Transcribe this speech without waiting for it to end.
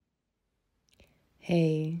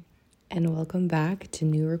Hey, and welcome back to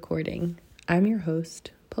New Recording. I'm your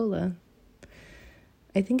host, Pola.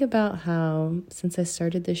 I think about how, since I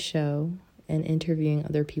started this show and interviewing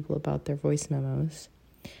other people about their voice memos,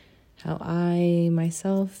 how I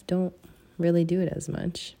myself don't really do it as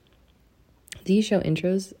much. These show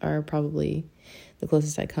intros are probably the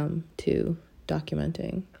closest I come to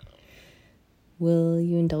documenting. Will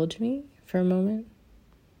you indulge me for a moment?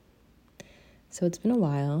 So it's been a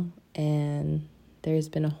while, and there's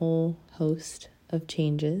been a whole host of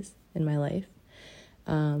changes in my life,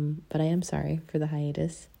 but I am sorry for the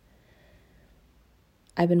hiatus.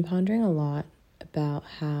 I've been pondering a lot about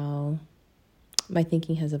how my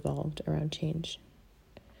thinking has evolved around change,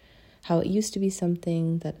 how it used to be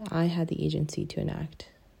something that I had the agency to enact.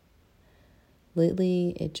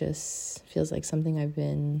 Lately, it just feels like something I've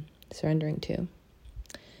been surrendering to.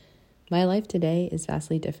 My life today is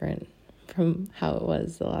vastly different from how it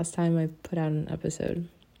was the last time I put out an episode.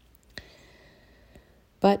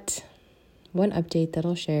 But one update that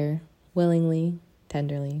I'll share willingly,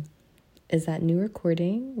 tenderly, is that New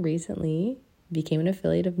Recording recently became an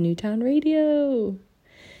affiliate of Newtown Radio.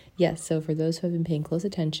 Yes, so for those who have been paying close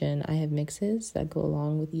attention, I have mixes that go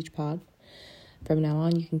along with each pod. From now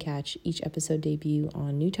on, you can catch each episode debut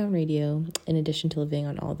on Newtown Radio, in addition to living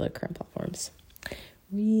on all the current platforms.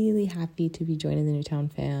 Really happy to be joining the Newtown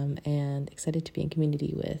fam and excited to be in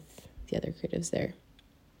community with the other creatives there.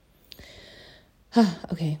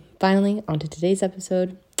 Okay, finally, on to today's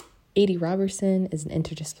episode. Adi Robertson is an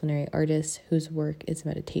interdisciplinary artist whose work is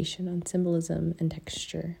meditation on symbolism and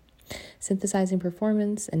texture. Synthesizing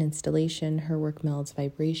performance and installation, her work melds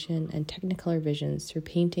vibration and technicolor visions through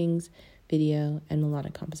paintings, video, and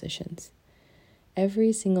melodic compositions.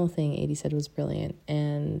 Every single thing Adi said was brilliant,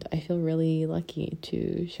 and I feel really lucky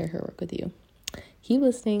to share her work with you. Keep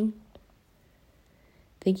listening.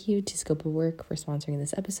 Thank you to Scope of Work for sponsoring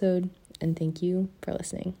this episode, and thank you for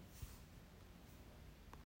listening.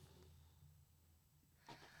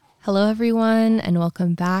 Hello, everyone, and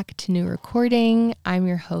welcome back to New Recording. I'm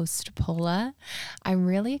your host, Pola. I'm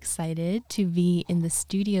really excited to be in the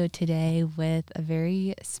studio today with a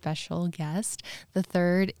very special guest, the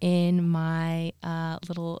third in my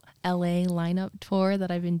little LA lineup tour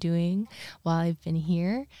that I've been doing while I've been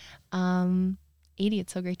here. Adi,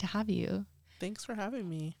 it's so great to have you. Thanks for having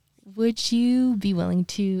me. Would you be willing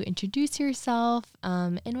to introduce yourself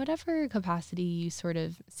in whatever capacity you sort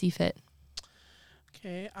of see fit?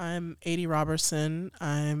 Okay, I'm Adi Robertson.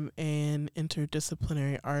 I'm an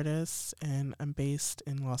interdisciplinary artist, and I'm based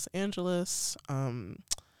in Los Angeles. And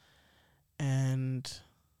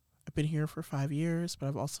I've been here for 5 years, but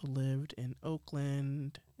I've also lived in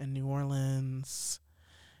Oakland and New Orleans,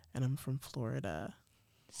 and I'm from Florida.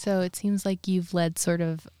 So it seems like you've led sort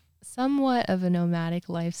of somewhat of a nomadic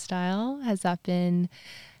lifestyle. Has that been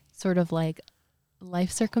sort of like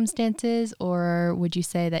life circumstances, or would you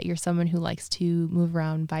say that you're someone who likes to move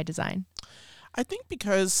around by design? I think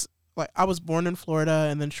because I was born in Florida,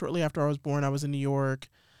 and then shortly after I was born, I was in New York.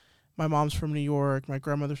 My mom's from New York. My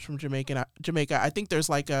grandmother's from Jamaica. I think there's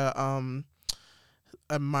like a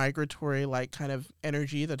migratory kind of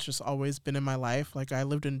energy that's just always been in my life. Like I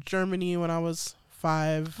lived in Germany when I was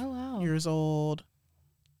 5 years old,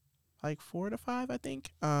 like 4 to 5, I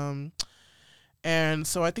think. And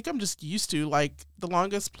so I think I'm just used to, the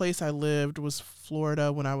longest place I lived was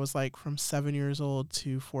Florida when I was from 7 years old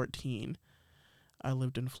to 14. I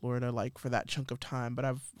lived in Florida for that chunk of time, but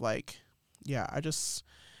I've I just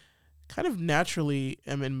kind of naturally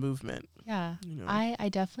am in movement. Yeah, I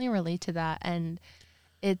definitely relate to that. And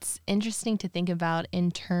it's interesting to think about in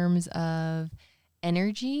terms of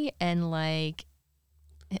energy and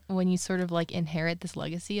when you sort of inherit this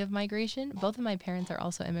legacy of migration. Both of my parents are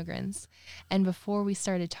also immigrants. And before we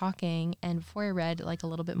started talking and before I read a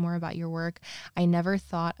little bit more about your work, I never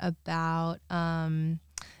thought about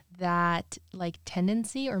that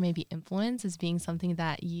tendency or maybe influence as being something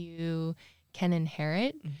that you can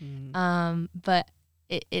inherit. Mm-hmm. But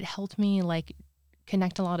it helped me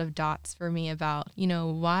connect a lot of dots for me about,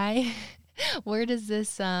 why, where does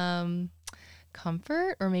this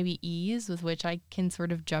comfort or maybe ease with which I can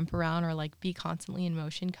sort of jump around or be constantly in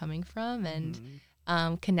motion coming from, and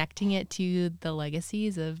connecting it to the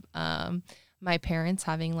legacies of my parents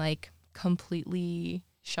having completely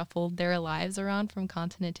shuffled their lives around from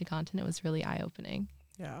continent to continent was really eye-opening.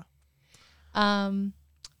 Yeah.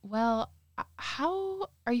 Well, how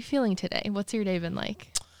are you feeling today? What's your day been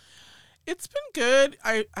like? It's been good.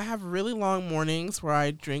 I have really long mornings where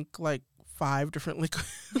I drink 5 different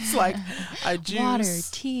liquids. Like I juice water,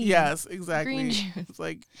 tea, yes, exactly. green juice. It's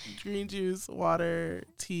like green juice, water,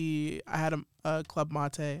 tea. I had a club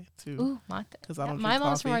mate too. Ooh, mate. Because I don't My drink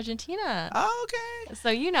mom's from coffee. Argentina. Oh, okay. So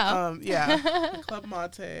you know. Yeah, the club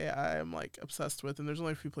mate I am like obsessed with, and there's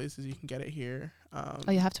only a few places you can get it here.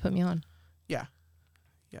 Oh, you have to put me on.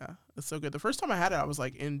 Yeah, it's so good. The first time I had it, I was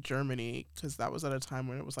like in Germany, because that was at a time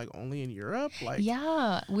when it was like only in Europe. Like,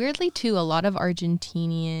 yeah, weirdly too, a lot of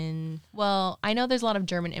Argentinian. Well, I know there's a lot of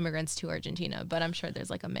German immigrants to Argentina, but I'm sure there's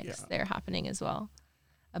like a mix there happening as well.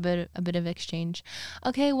 A bit of exchange.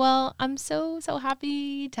 Okay, well, I'm so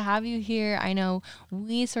happy to have you here. I know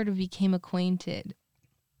we sort of became acquainted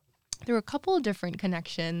through a couple of different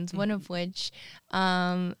connections. One of which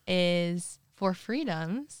is For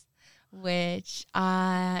Freedoms, which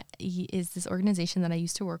is this organization that I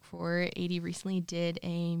used to work for. Adi recently did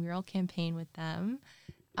a mural campaign with them.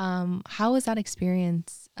 How was that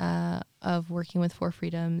experience of working with For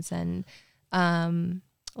Freedoms and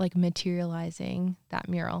like materializing that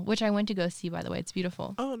mural, which I went to go see, by the way? It's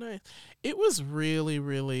beautiful. Oh, nice. It was really,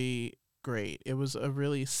 really great. It was a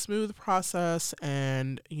really smooth process,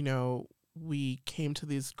 and, we came to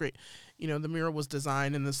these great, the mural was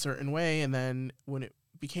designed in a certain way, and then when it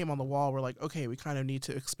became on the wall, we're like, okay, we kind of need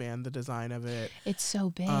to expand the design of it. It's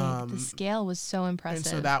so big. The scale was so impressive. And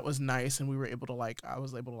so that was nice, and we were able to I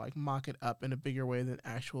was able to mock it up in a bigger way than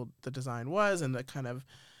the design was, and to kind of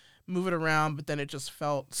move it around. But then it just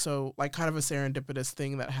felt so kind of a serendipitous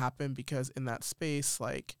thing that happened, because in that space,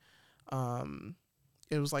 it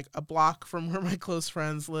was a block from where my close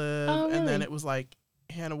friends live. Oh, really? And then it was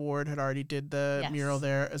Hannah Ward had already did the mural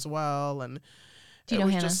there as well. And do you know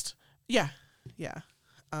Hannah? Just, yeah.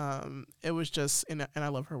 It was just, and I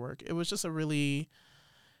love her work. It was just a really,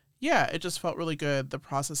 it just felt really good, the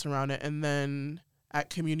process around it. And then at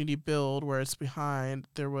Community Build, where it's behind,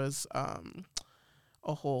 there was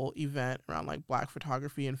a whole event around Black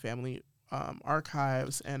photography and family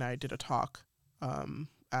archives, and I did a talk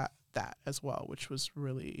at that as well, which was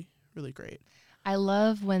really, really great. I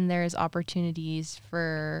love when there's opportunities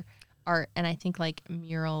for art, and I think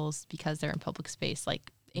murals, because they're in public space,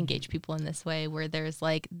 engage people in this way, where there's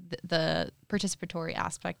the participatory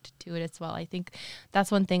aspect to it as well. I think that's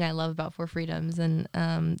one thing I love about For Freedoms and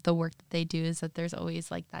the work that they do, is that there's always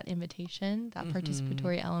that invitation, that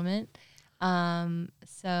participatory element.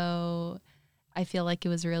 So I feel like it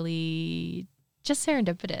was really just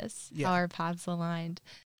serendipitous how our paths aligned.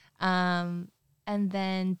 And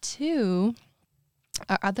then two,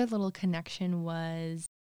 our other little connection was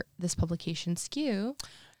this publication SKU,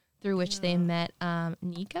 through which they met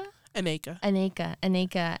Aneka,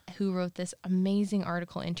 who wrote this amazing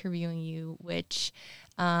article interviewing you, which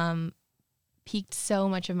piqued so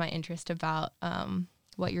much of my interest about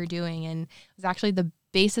what you're doing, and was actually the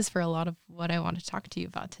basis for a lot of what I want to talk to you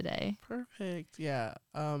about today. Perfect. Yeah.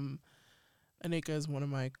 Aneka is one of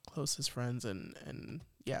my closest friends, and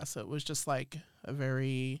so it was just a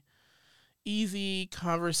very easy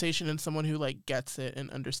conversation, and someone who gets it and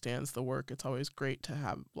understands the work. It's always great to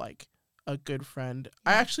have a good friend.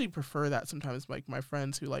 I actually prefer that sometimes, my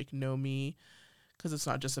friends who know me, because it's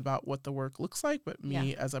not just about what the work looks like, but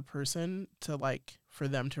me as a person, to for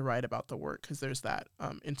them to write about the work, because there's that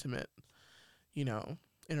intimate,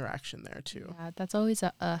 interaction there too. Yeah, that's always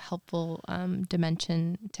a helpful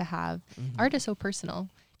dimension to have. Art is so personal,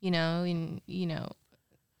 and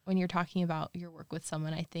when you're talking about your work with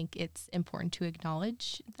someone, I think it's important to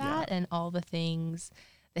acknowledge that and all the things,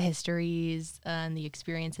 the histories and the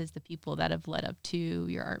experiences, the people that have led up to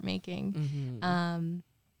your art making.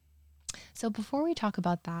 So before we talk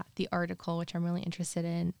about that, the article, which I'm really interested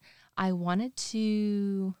in, I wanted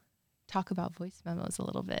to talk about voice memos a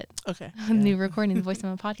little bit. Okay. New recording the Voice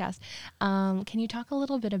Memo podcast. Can you talk a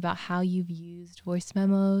little bit about how you've used voice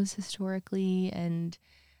memos historically, and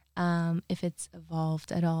if it's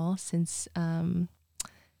evolved at all since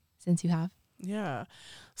you have? Yeah.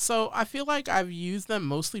 So I feel like I've used them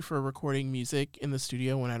mostly for recording music in the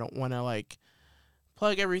studio when I don't want to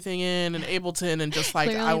plug everything in and Ableton, and just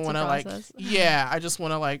I want to I just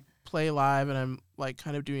want to play live, and I'm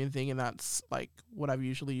kind of doing a thing, and that's what I've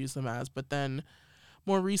usually used them as. But then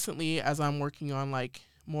more recently, as I'm working on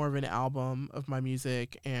more of an album of my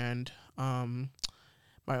music and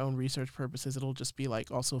my own research purposes, it'll just be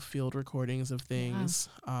also field recordings of things.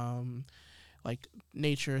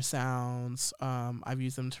 Nature sounds. I've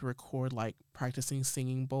used them to record practicing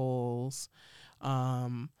singing bowls.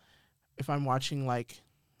 If I'm watching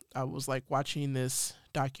I was like watching this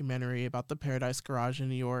documentary about the Paradise Garage in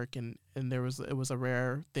New York, and it was a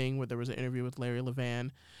rare thing where there was an interview with Larry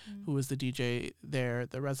Levan, who was the DJ there,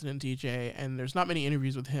 the resident DJ, and there's not many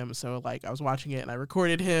interviews with him. So like I was watching it and I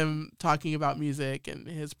recorded him talking about music and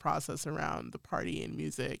his process around the party and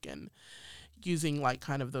music and using like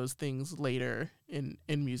kind of those things later in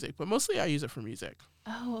music, but mostly I use it for music.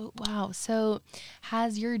 Oh, wow. So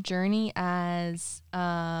has your journey as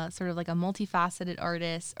sort of like a multifaceted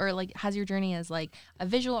artist, or like has your journey as like a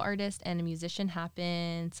visual artist and a musician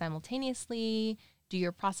happen simultaneously? Do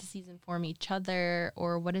your processes inform each other,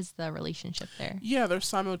 or what is the relationship there? Yeah, they're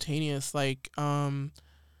simultaneous. Like, I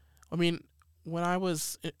mean, when I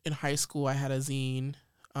was in high school, I had a zine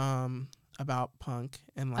about punk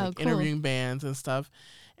and like cool. interviewing bands and stuff.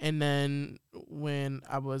 And then when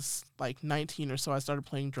I was like 19 or so, I started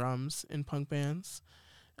playing drums in punk bands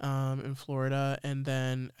in Florida. And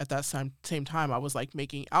then at that same time, I was like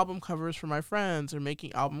making album covers for my friends or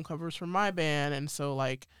making album covers for my band. And so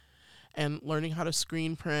like, and learning how to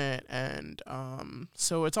screen print. And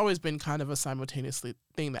so it's always been kind of a simultaneously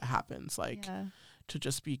thing that happens, like to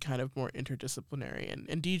just be kind of more interdisciplinary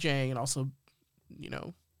and DJing, and also, you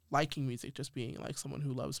know, liking music, just being like someone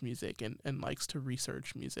who loves music and likes to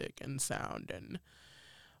research music and sound. And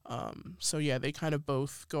so yeah, they kind of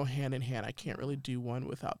both go hand in hand. I can't really do one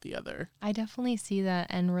without the other. I definitely see that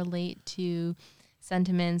and relate to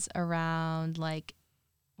sentiments around like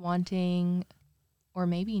wanting or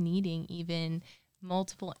maybe needing even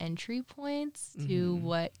multiple entry points to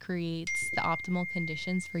what creates the optimal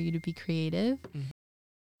conditions for you to be creative.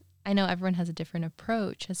 I know everyone has a different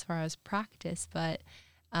approach as far as practice, but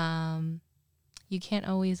you can't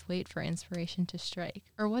always wait for inspiration to strike.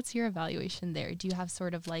 Or what's your evaluation there? Do you have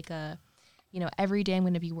sort of like a, you know, every day I'm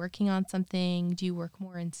going to be working on something? Do you work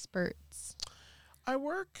more in spurts?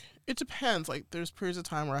 It depends. Like there's periods of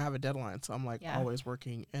time where I have a deadline, so I'm like always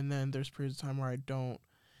working. And then there's periods of time where I don't.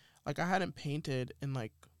 Like I hadn't painted in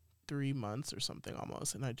like 3 months or something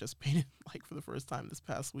almost, and I just painted like for the first time this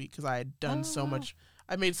past week because I had done so much.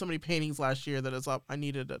 I made so many paintings last year that I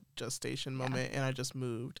needed a gestation moment, and I just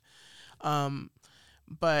moved.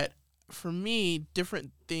 But for me,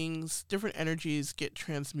 different things, different energies get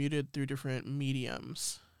transmuted through different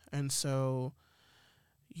mediums, and so,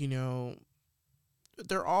 you know,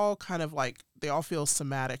 they're all kind of like, they all feel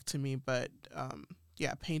somatic to me, but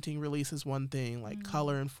yeah, painting releases one thing, like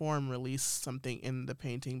color and form release something in the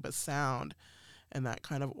painting, but sound and that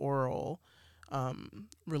kind of oral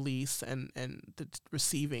release and the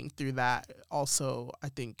receiving through that also, I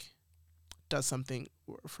think, does something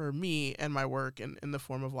for me and my work in the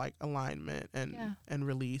form of like alignment and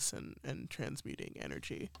release and transmuting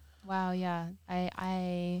energy. Wow, yeah.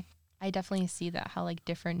 I definitely see that, how like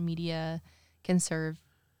different media can serve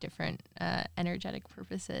different energetic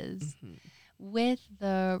purposes. With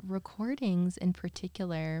the recordings in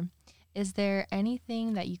particular, is there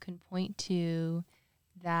anything that you can point to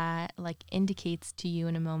that like indicates to you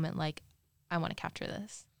in a moment like, I want to capture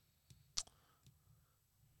this?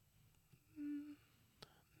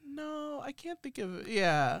 No, I can't think of it.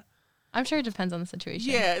 Yeah. I'm sure it depends on the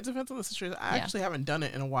situation. Yeah, it depends on the situation. I actually haven't done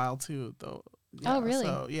it in a while too, though. Yeah, oh, really?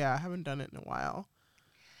 So yeah, I haven't done it in a while.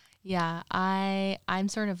 Yeah, I'm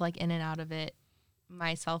sort of like in and out of it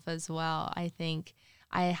myself as well. I think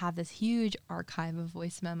I have this huge archive of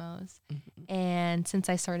voice memos. And since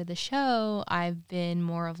I started the show, I've been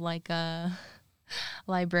more of like a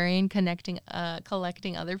librarian collecting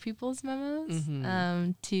other people's memos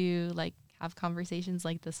to like have conversations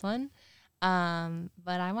like this one.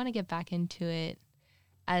 But I want to get back into it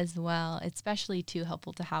as well. It's especially too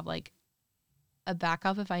helpful to have like a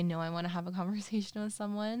backup if I know I want to have a conversation with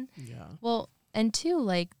someone. Yeah. Well, and two,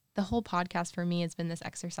 like the whole podcast for me has been this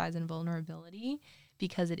exercise in vulnerability,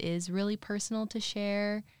 because it is really personal to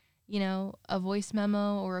share, you know, a voice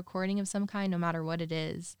memo or recording of some kind, no matter what it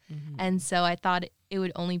is. And so I thought it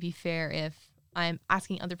would only be fair if I'm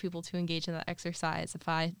asking other people to engage in that exercise, if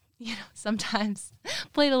I, you know, sometimes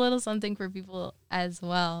played a little something for people as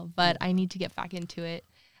well, but I need to get back into it.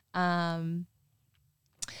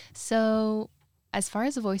 So as far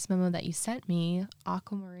as the voice memo that you sent me,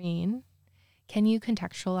 Aquamarine, can you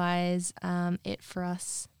contextualize it for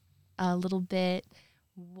us a little bit?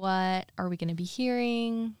 What are we going to be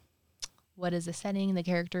hearing? What is the setting, the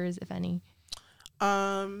characters, if any?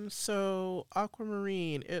 So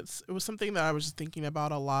Aquamarine, it was something that I was just thinking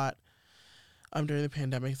about a lot during the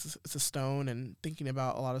pandemic. It's a stone, and thinking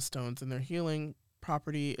about a lot of stones and their healing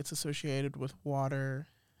property. It's associated with water.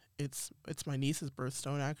 It's my niece's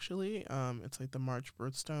birthstone, actually. It's like the March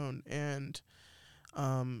birthstone, and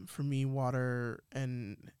For me, water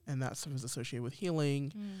and that stuff is associated with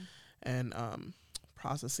healing and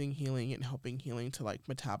processing healing and helping healing to like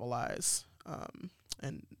metabolize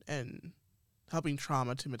and helping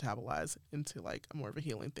trauma to metabolize into like a more of a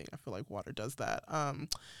healing thing. I feel like water does that.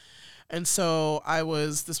 And so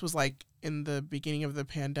this was like in the beginning of the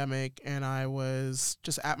pandemic, and I was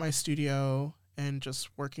just at my studio and just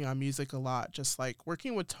working on music a lot, just like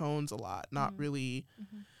working with tones a lot, not really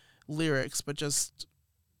lyrics, but just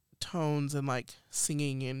tones and like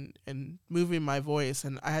singing and moving my voice.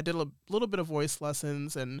 And I did a little bit of voice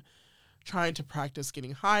lessons and trying to practice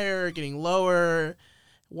getting higher, getting lower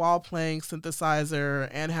while playing synthesizer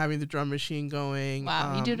and having the drum machine going.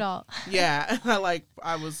 Wow, you do it all. Yeah.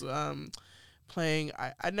 I was playing,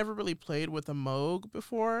 I never really played with a Moog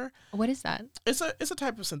before. What is that? It's a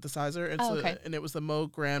type of synthesizer. Okay. And it was the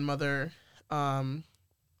Moog Grandmother. And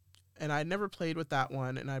I never played with that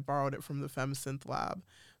one, and I borrowed it from the Fem Synth Lab.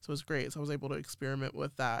 So it was great. So I was able to experiment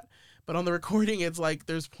with that. But on the recording, it's like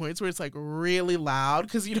there's points where it's like really loud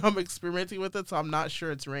because, I'm experimenting with it, so I'm not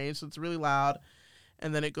sure its range. So it's really loud.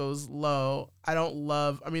 And then it goes low.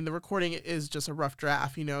 The recording is just a rough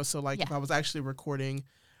draft, so like if I was actually recording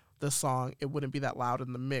the song, it wouldn't be that loud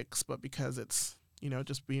in the mix, but because it's,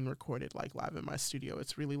 just being recorded like live in my studio,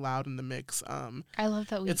 it's really loud in the mix. I love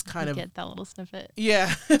that we get that little snippet.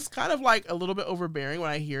 Yeah, it's kind of like a little bit overbearing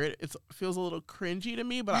when I hear it. It feels a little cringy to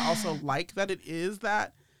me, but I also like that it is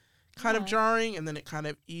that kind of jarring, and then it kind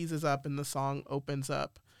of eases up and the song opens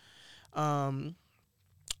up.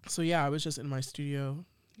 So yeah, I was just in my studio.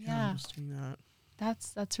 Yeah. Just doing that.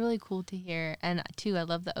 That's really cool to hear. And too, I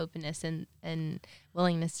love the openness and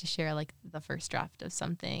willingness to share like the first draft of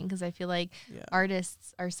something, because I feel like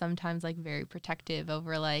artists are sometimes like very protective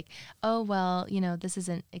over like, oh, well, this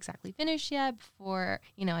isn't exactly finished yet before,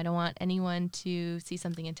 I don't want anyone to see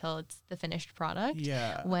something until it's the finished product.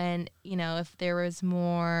 Yeah. When, if there was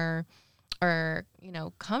more or,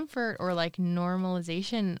 comfort or like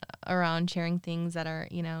normalization around sharing things that are,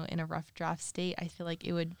 in a rough draft state, I feel like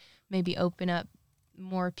it would maybe open up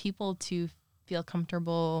more people to feel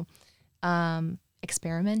comfortable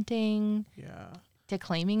experimenting, to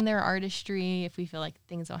claiming their artistry, if we feel like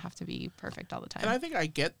things don't have to be perfect all the time. And I think I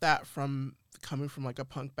get that from coming from like a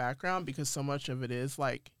punk background, because so much of it is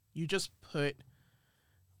like you just put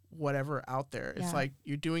whatever out there. It's like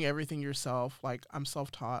you're doing everything yourself. Like I'm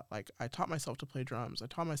self-taught. Like I taught myself to play drums. I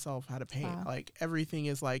taught myself how to paint. Wow. Like everything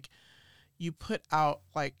is like you put out,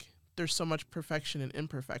 like there's so much perfection and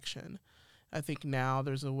imperfection. I think now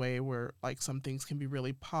there's a way where like some things can be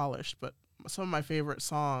really polished, but some of my favorite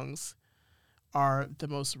songs are the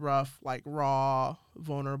most rough, like raw,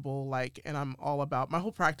 vulnerable, like, and I'm all about, my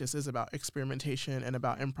whole practice is about experimentation and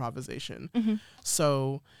about improvisation.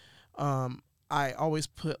 So I always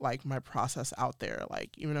put like my process out there.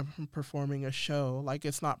 Like even if I'm performing a show, like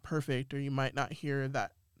it's not perfect, or you might not hear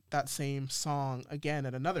that same song again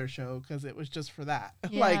at another show because it was just for that.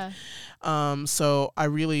 So I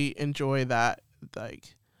really enjoy that,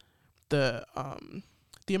 like the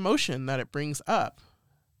emotion that it brings up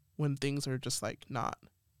when things are just like not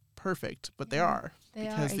perfect, but they are,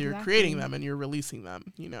 because you're creating them and you're releasing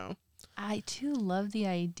them, I too love the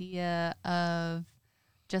idea of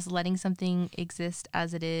just letting something exist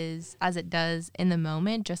as it is, as it does in the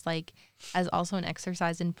moment, just like as also an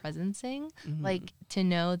exercise in presencing, like to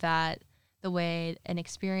know that the way an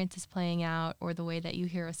experience is playing out or the way that you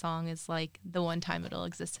hear a song is like the one time it'll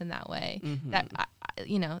exist in that way. That,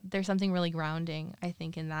 there's something really grounding, I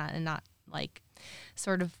think, in that, and not like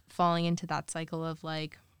sort of falling into that cycle of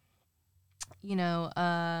like,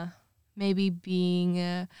 maybe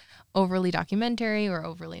being overly documentary or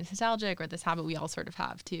overly nostalgic, or this habit we all sort of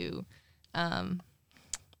have to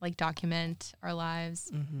like document our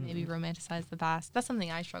lives, maybe romanticize the past. That's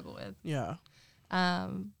something I struggle with. Yeah.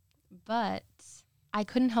 But I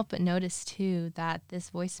couldn't help but notice too that this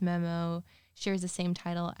voice memo shares the same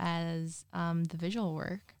title as the visual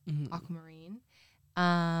work, Aquamarine.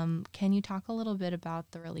 Can you talk a little bit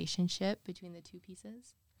about the relationship between the two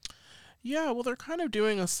pieces? Yeah, well, they're kind of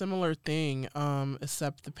doing a similar thing,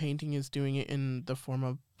 except the painting is doing it in the form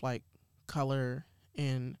of like color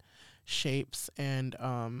and shapes, and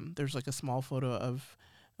there's like a small photo of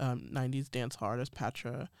 90s dancehall artist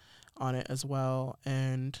Patra on it as well.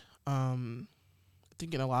 And I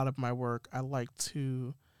think in a lot of my work, I like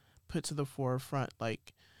to put to the forefront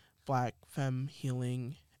like Black femme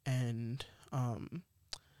healing and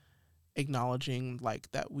acknowledging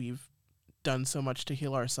like that we've done so much to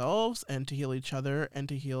heal ourselves and to heal each other and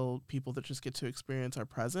to heal people that just get to experience our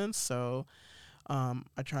presence. So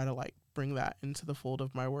I try to like bring that into the fold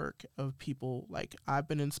of my work, of people like I've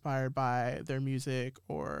been inspired by their music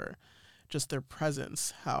or just their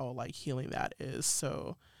presence, how like healing that is.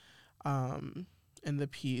 So in the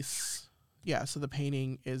piece, so the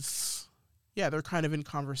painting is, they're kind of in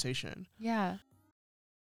conversation. Yeah.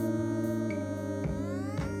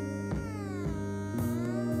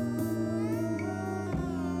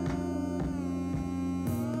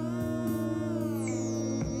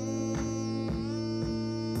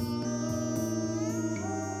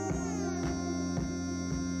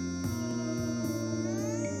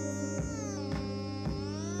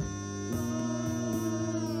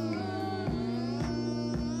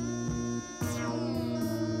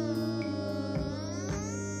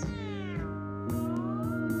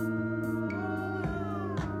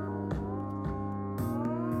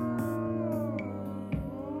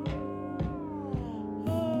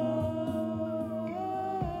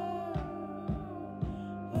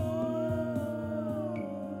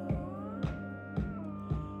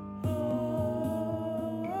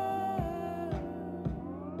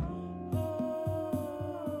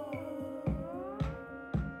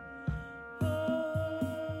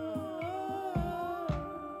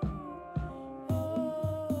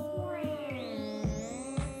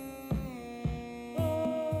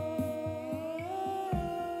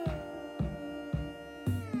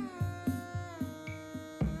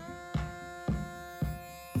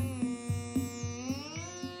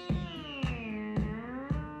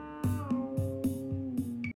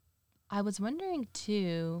 I was wondering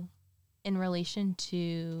too, in relation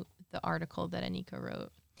to the article that Anika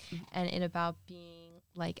wrote, and it about being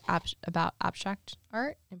like about abstract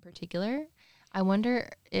art in particular, I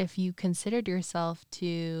wonder if you considered yourself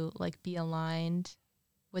to like be aligned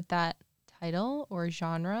with that title or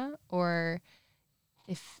genre, or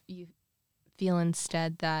if you feel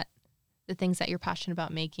instead that the things that you're passionate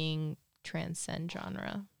about making transcend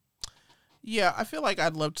genre. Yeah, I feel like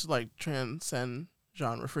I'd love to like transcend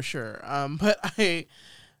genre for sure.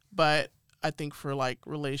 But I think for like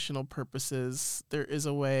relational purposes, there is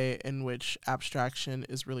a way in which abstraction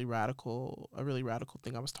is really radical, a really radical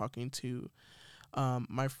thing. I was talking to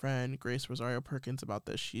my friend Grace Rosario Perkins about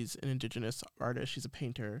this. She's an indigenous artist. She's a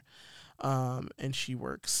painter, and she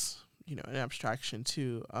works, in abstraction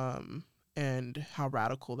too, and how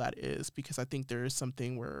radical that is, because I think there is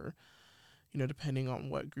something where, depending on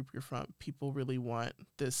what group you're from, people really want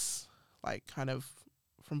this, like, kind of,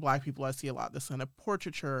 from Black people, I see a lot this kind of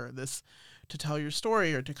portraiture, this to tell your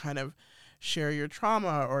story or to kind of share your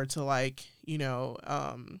trauma or to like,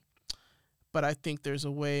 but I think there's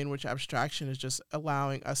a way in which abstraction is just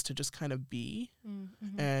allowing us to just kind of be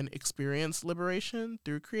and experience liberation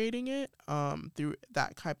through creating it, through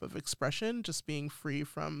that type of expression, just being free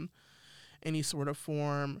from any sort of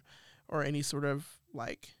form or any sort of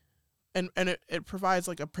like, and it provides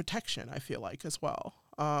like a protection, I feel like, as well.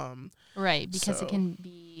 Right, because it can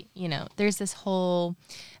be, there's this whole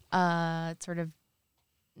sort of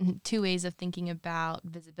two ways of thinking about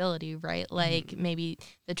visibility, right? Like maybe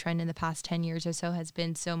the trend in the past 10 years or so has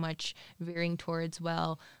been so much veering towards,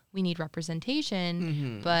 well, we need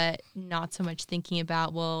representation, but not so much thinking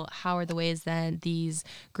about, well, how are the ways that these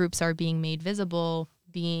groups are being made visible,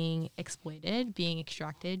 being exploited, being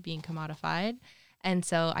extracted, being commodified. And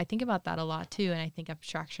so I think about that a lot too. And I think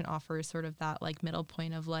abstraction offers sort of that like middle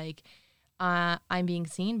point of like, I'm being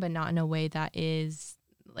seen, but not in a way that is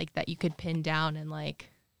like that you could pin down and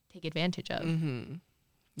like take advantage of.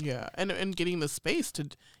 Yeah. And getting the space to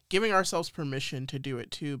giving ourselves permission to do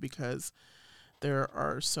it too, because there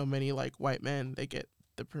are so many like white men, they get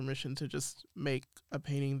the permission to just make a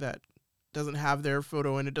painting that doesn't have their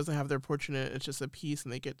photo and it doesn't have their portrait in it. It's just a piece,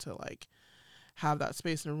 and they get to like have that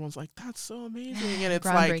space, and everyone's like, that's so amazing. And it's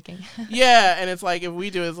groundbreaking. Like, yeah. And it's like, if we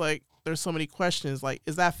do, it's like, there's so many questions, like,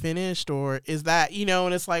 is that finished, or is that,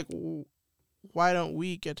 and it's like, why don't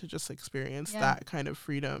we get to just experience that kind of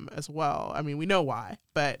freedom as well? I mean, we know why,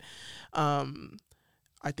 but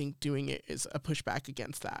I think doing it is a pushback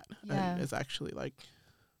against that. And it's actually like,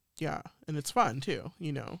 and it's fun too,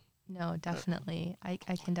 No, definitely. I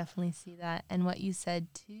can definitely see that. And what you said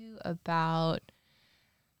too about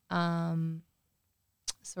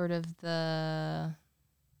sort of the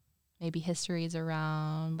maybe histories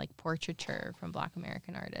around like portraiture from Black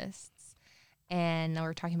American artists. And now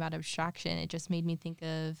we're talking about abstraction. It just made me think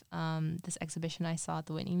of this exhibition I saw at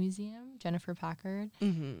the Whitney Museum, Jennifer Packard,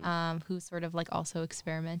 who's sort of like also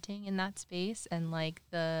experimenting in that space and like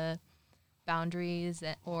the boundaries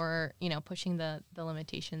or, pushing the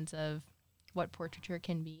limitations of what portraiture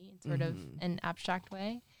can be in sort of an abstract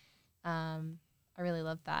way. I really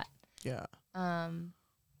love that. Yeah.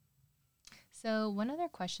 So one other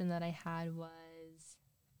question that I had was,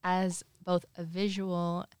 as both a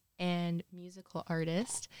visual and musical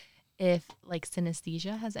artist, if like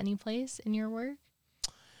synesthesia has any place in your work?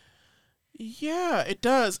 Yeah, it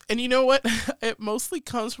does. And you know what? It mostly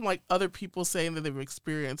comes from like other people saying that they've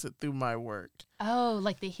experienced it through my work. Oh,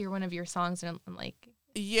 like they hear one of your songs and like,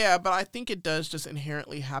 Yeah, but I think it does just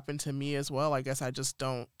inherently happen to me as well. I guess I just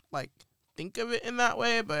don't like think of it in that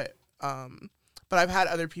way, but I've had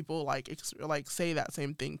other people like like say that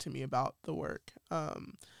same thing to me about the work.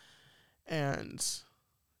 And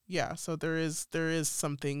yeah, so there is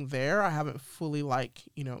something there. I haven't fully like,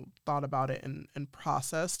 thought about it and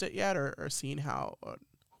processed it yet, or seen how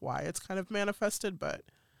why it's kind of manifested, but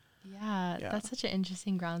yeah, yeah. that's such an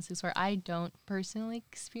interesting ground truth where I don't personally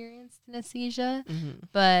experience synesthesia, Mm-hmm.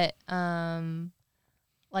 but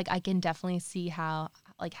like I can definitely see how,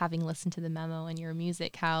 like, having listened to the memo in your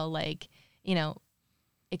music, how like, you know,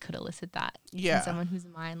 it could elicit that Yeah. in someone whose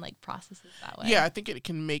mind like processes that way. Yeah, I think it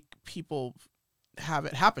can make people have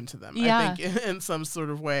it happen to them. Yeah. I think in some sort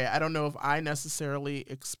of way. I don't know if I necessarily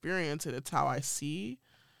experience it. It's how I see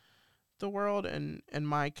the world and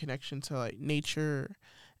my connection to like nature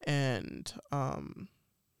and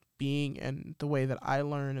being, and the way that I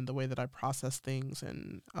learn and the way that I process things,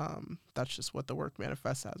 and that's just what the work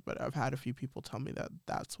manifests as. But I've had a few people tell me that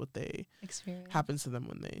that's what they Experience happens to them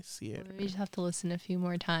when they see it. Well, maybe you just have to listen a few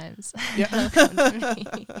more times. Yeah.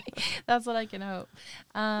 That's what I can hope.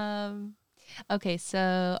 Okay,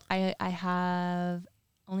 so I have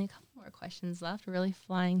only a couple more questions left. We're really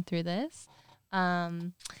flying through this.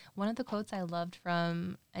 One of the quotes I loved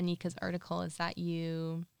from Anika's article is that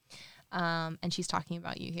you, and she's talking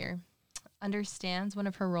about you here, understands one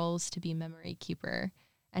of her roles to be memory keeper,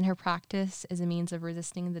 and her practice is a means of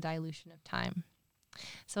resisting the dilution of time.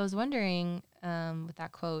 So I was wondering, with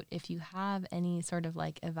that quote, if you have any sort of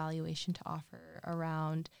like evaluation to offer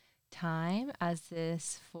around time as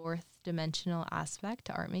this fourth dimensional aspect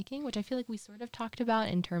to art making, which I feel like we sort of talked about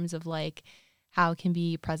in terms of like how it can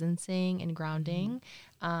be presencing and grounding.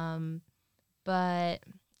 But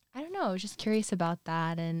I don't know, I was just curious about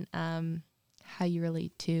that and how you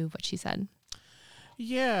relate to what she said.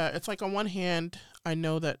 Yeah, it's like on one hand, I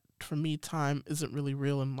know that for me, time isn't really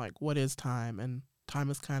real, and like, what is time? And time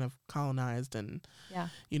is kind of colonized, and Yeah.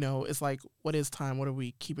 it's like, what is time? What are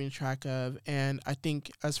we keeping track of? And I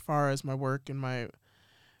think as far as my work and my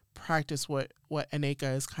practice, what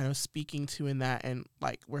Aneka is kind of speaking to in that, and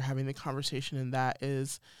like we're having the conversation in that,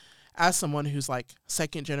 is as someone who's like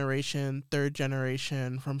second generation, third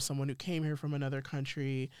generation from someone who came here from another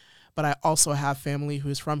country, but I also have family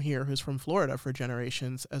who's from here, who's from Florida for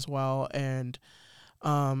generations as well. And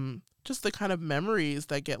just the kind of memories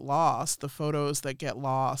that get lost, the photos that get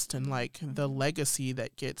lost, and like the legacy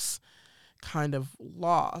that gets kind of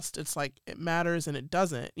lost. It's like it matters and it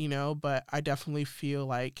doesn't, but I definitely feel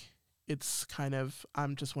like it's kind of,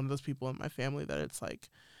 I'm just one of those people in my family that it's like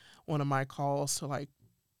one of my calls to like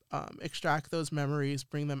extract those memories,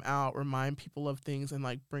 bring them out, remind people of things, and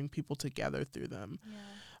like bring people together through them.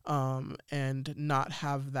 And not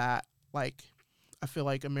have that, like, I feel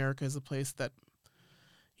like America is a place that,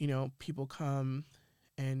 people come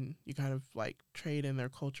and you kind of like trade in their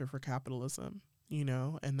culture for capitalism,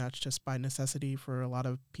 and that's just by necessity for a lot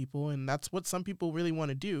of people. And that's what some people really want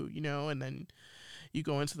to do, and then you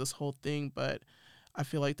go into this whole thing. But I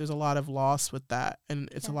feel like there's a lot of loss with that, and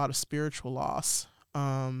it's a lot of spiritual loss.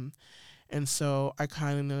 And so I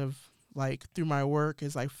kind of like through my work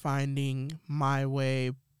is like finding my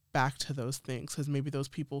way back to those things, because maybe those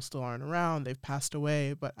people still aren't around, they've passed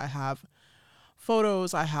away, but I have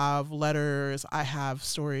photos, I have letters, I have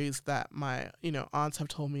stories that my aunts have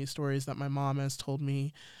told me, stories that my mom has told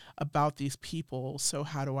me about these people. So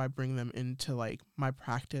how do I bring them into like my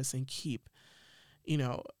practice and keep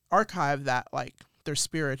archive that, like, their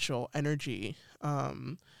spiritual energy,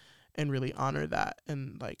 and really honor that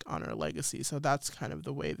and like honor a legacy. So that's kind of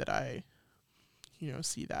the way that I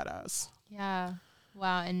see that as. Yeah.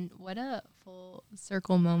 Wow. And what a full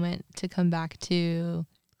circle moment to come back to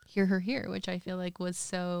Hear Her Here, which I feel like was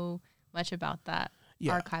so much about that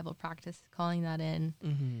archival practice, calling that in.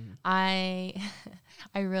 I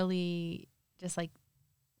really just like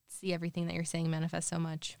see everything that you're saying manifest so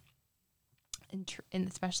much. And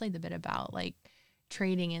especially the bit about like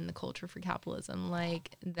trading in the culture for capitalism,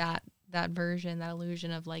 like that version, that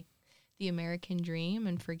illusion of like the American dream,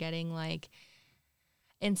 and forgetting like,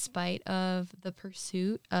 in spite of the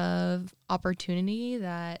pursuit of opportunity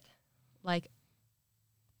that like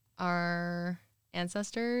our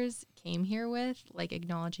ancestors came here with, like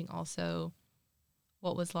acknowledging also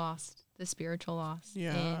what was lost, the spiritual loss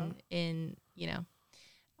in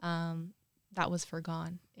that was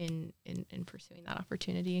forgone in pursuing that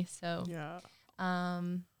opportunity. So Yeah.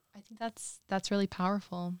 I think that's really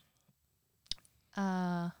powerful.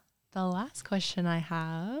 The last question I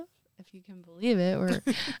have, if you can believe it, or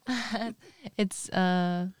it's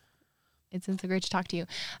so great to talk to you.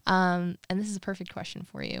 And this is a perfect question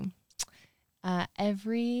for you.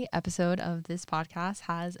 Every episode of this podcast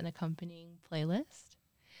has an accompanying playlist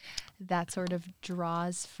that sort of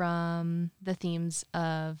draws from the themes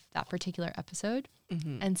of that particular episode.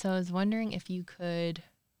 Mm-hmm. And so I was wondering if you could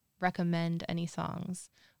recommend any songs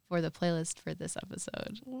for the playlist for this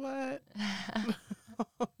episode. What?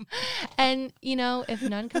 And, if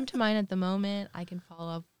none come to mind at the moment, I can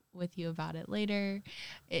follow up with you about it later.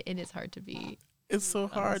 It is hard to be. It's so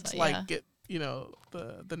hard to yeah. get,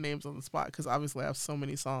 the names on the spot because obviously I have so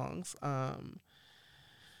many songs. I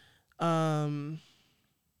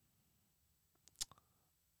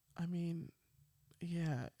mean,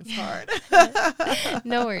 yeah, it's hard.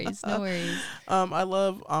 No worries. I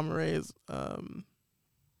love Amare's,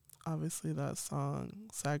 obviously that song,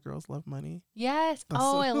 Sad Girls Love Money. Yes. That's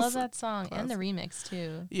I love that song. classic. And the remix,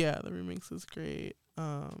 too. Yeah, the remix is great.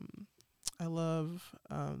 I love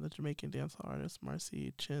the Jamaican dancehall artist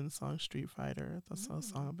Marcy Chin's song Street Fighter. That's a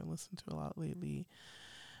song I've been listening to a lot lately.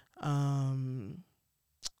 I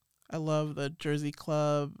love the Jersey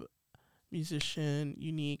Club musician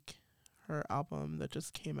Unique, her album that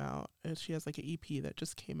just came out. She has like an EP that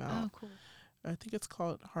just came out. Oh, cool. I think it's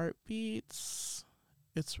called Heartbeats.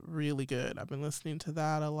 It's really good. I've been listening to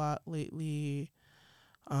that a lot lately.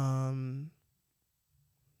 Yeah.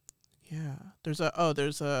 There's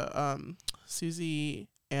a Susie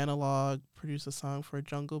Analog produced a song for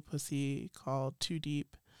Jungle Pussy called Too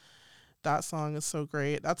Deep. That song is so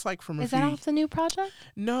great. That's like from Is that off the new project?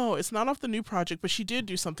 No, it's not off the new project, but she did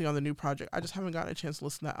do something on the new project. I just haven't gotten a chance to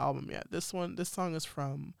listen to that album yet. This song is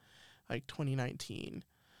from like 2019.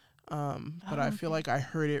 But I feel like I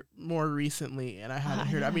heard it more recently and I hadn't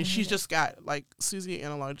heard it. I mean, she's just got like Susie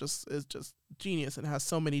Analog is just genius and has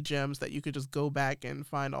so many gems that you could just go back and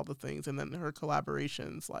find all the things. And then her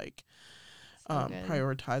collaborations, like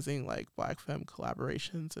prioritizing like Black femme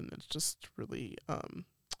collaborations, and it's just really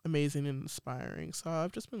amazing and inspiring. So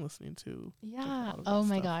I've just been listening to oh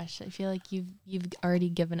my gosh, I feel like you've already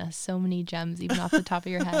given us so many gems even off the top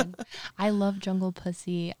of your head. I love Jungle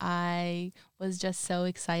Pussy. I was just so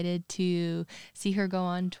excited to see her go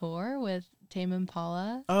on tour with Tame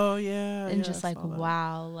Impala. Oh yeah, and just like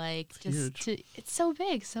wow, like it's so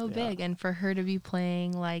big, big, and for her to be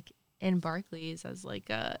playing like in Barclays as like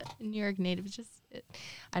a New York native,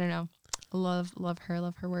 I don't know, love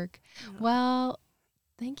her work. Yeah. Well,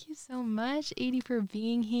 thank you so much, Adi, for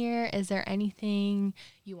being here. Is there anything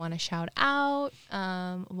you want to shout out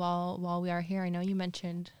while we are here? I know you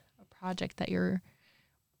mentioned a project that you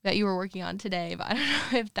were working on today, but I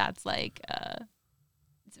don't know if that's like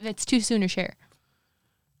if it's too soon to share.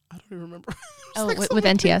 I don't even remember. Oh, like with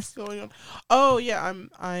NTS going on. Oh yeah,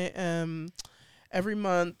 I am every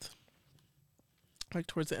month. Like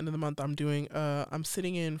towards the end of the month, I'm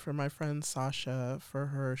sitting in for my friend Sasha for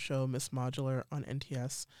her show Miss Modular on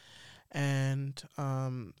NTS, and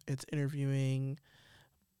it's interviewing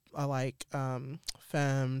femme,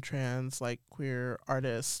 trans, like queer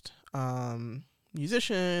artists,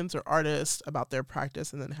 musicians or artists about their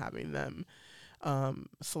practice, and then having them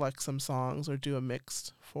select some songs or do a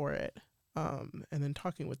mix for it. And then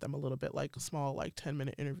talking with them a little bit, like small,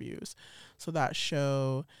 10-minute interviews. So that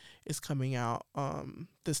show is coming out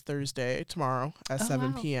this Thursday, tomorrow at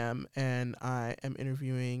 7 p.m. And I am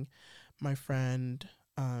interviewing my friend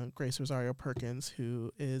Grace Rosario Perkins,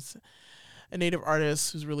 who is a Native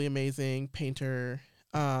artist who's really amazing, painter,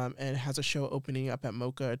 and has a show opening up at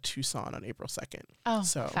Mocha Tucson on April 2nd. Oh,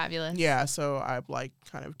 so fabulous. Yeah, so I'm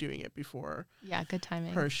kind of doing it before good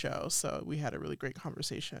timing. Her show. So we had a really great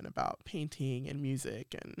conversation about painting and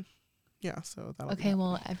music, and so that'll be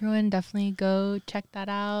well, everyone definitely go check that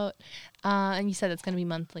out. And you said it's going to be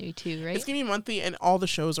monthly too, right? It's going to be monthly, and all the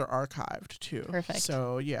shows are archived too. Perfect.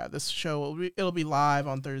 So yeah, this show it'll be live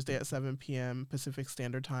on Thursday at 7 p.m. Pacific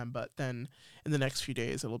Standard Time, but then in the next few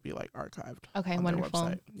days it'll be archived. Okay, on wonderful.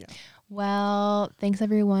 Their website. Yeah. Well, thanks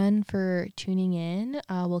everyone for tuning in.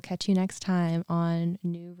 We'll catch you next time on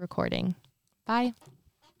New Recording. Bye.